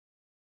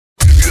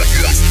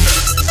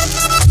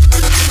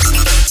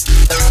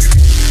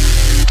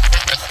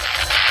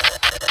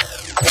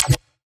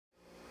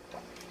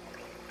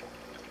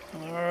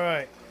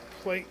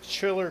plate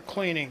chiller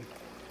cleaning.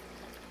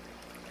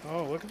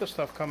 Oh, look at the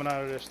stuff coming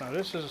out of this now.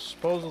 This is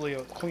supposedly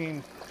a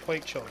clean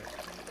plate chiller.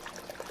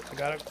 I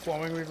got it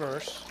flowing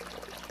reverse,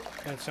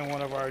 and it's in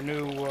one of our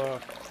new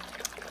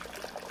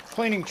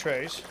cleaning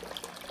trays.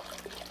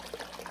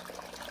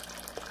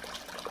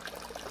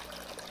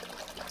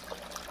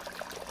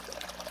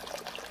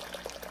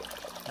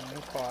 And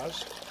we'll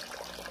pause.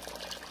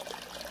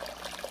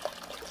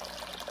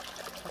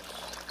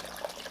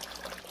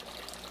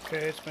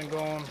 Okay, it's been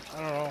going,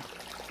 I don't know,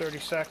 30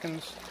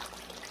 seconds.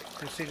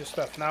 You see the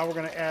stuff. Now we're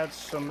going to add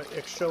some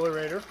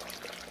accelerator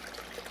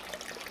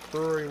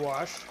brewery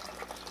wash.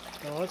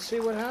 Now let's see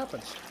what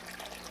happens.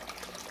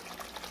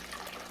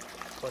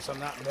 Of course, I'm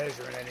not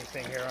measuring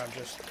anything here. I'm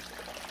just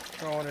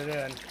throwing it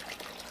in.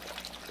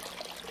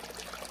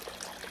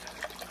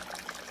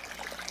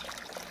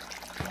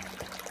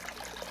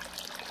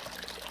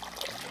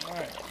 All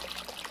right.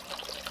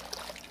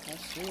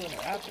 Let's see what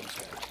happens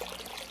here.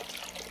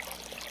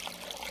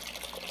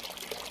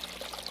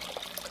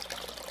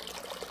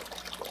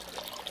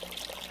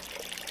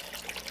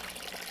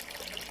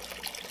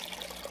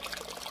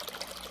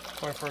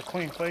 Boy, for a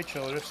clean plate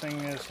chiller, this thing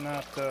is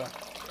not,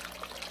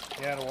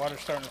 yeah, the water's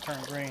starting to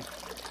turn green.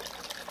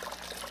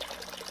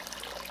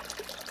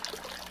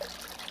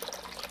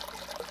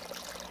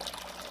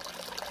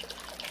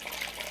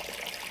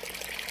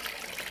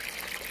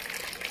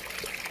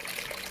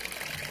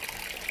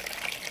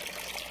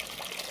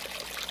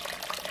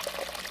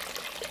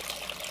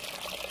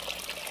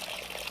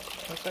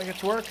 Looks like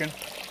it's working.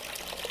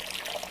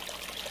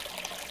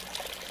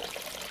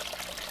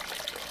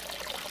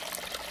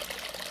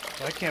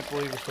 I can't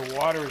believe it. The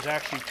water is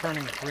actually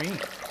turning green.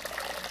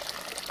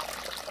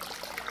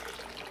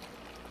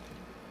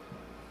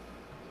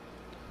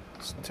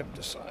 Let's tip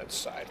the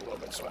side a little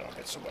bit so I don't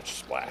get so much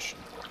splashing.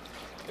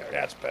 There,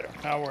 that's better.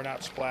 Now we're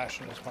not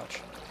splashing as much.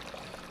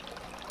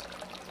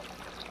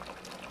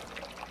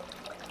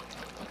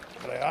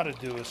 What I ought to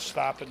do is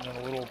stop it in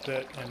a little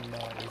bit and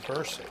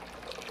reverse it.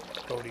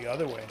 Go the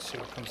other way and see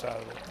what comes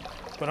out of it.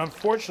 But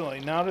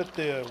unfortunately, now that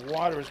the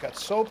water has got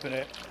soap in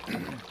it,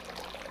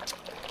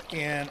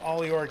 and all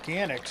the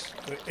organics,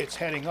 it's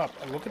heading up.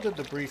 Look at the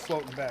debris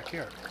floating back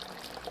here.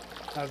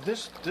 Now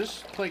this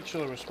plate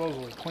chiller was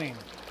supposedly clean.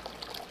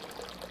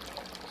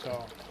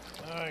 So,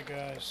 alright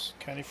guys,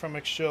 Kenny from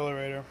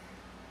Accelerator.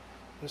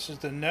 This is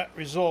the net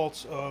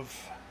results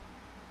of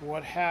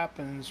what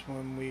happens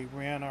when we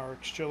ran our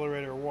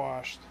Accelerator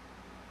washed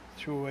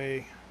through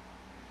a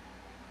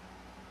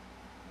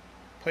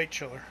plate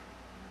chiller.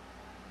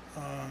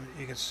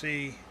 You can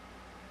see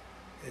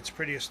it's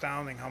pretty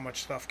astounding how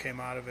much stuff came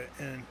out of it.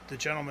 And the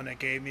gentleman that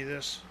gave me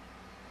this,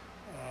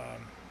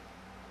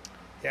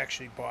 he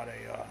actually bought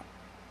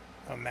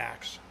a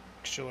Maxx,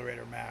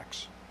 Accelerator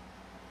Maxx.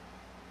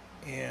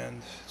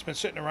 And it's been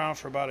sitting around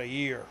for about a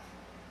year.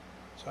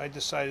 So I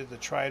decided to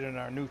try it in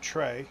our new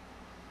tray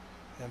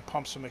and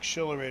pump some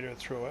Accelerator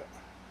through it.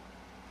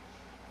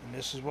 And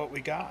this is what we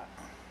got.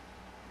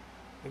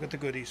 Look at the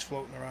goodies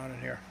floating around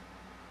in here.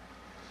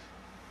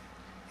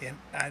 And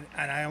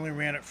I only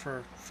ran it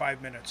for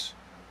 5 minutes.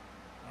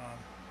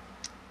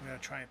 I'm going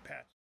to try and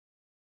patch.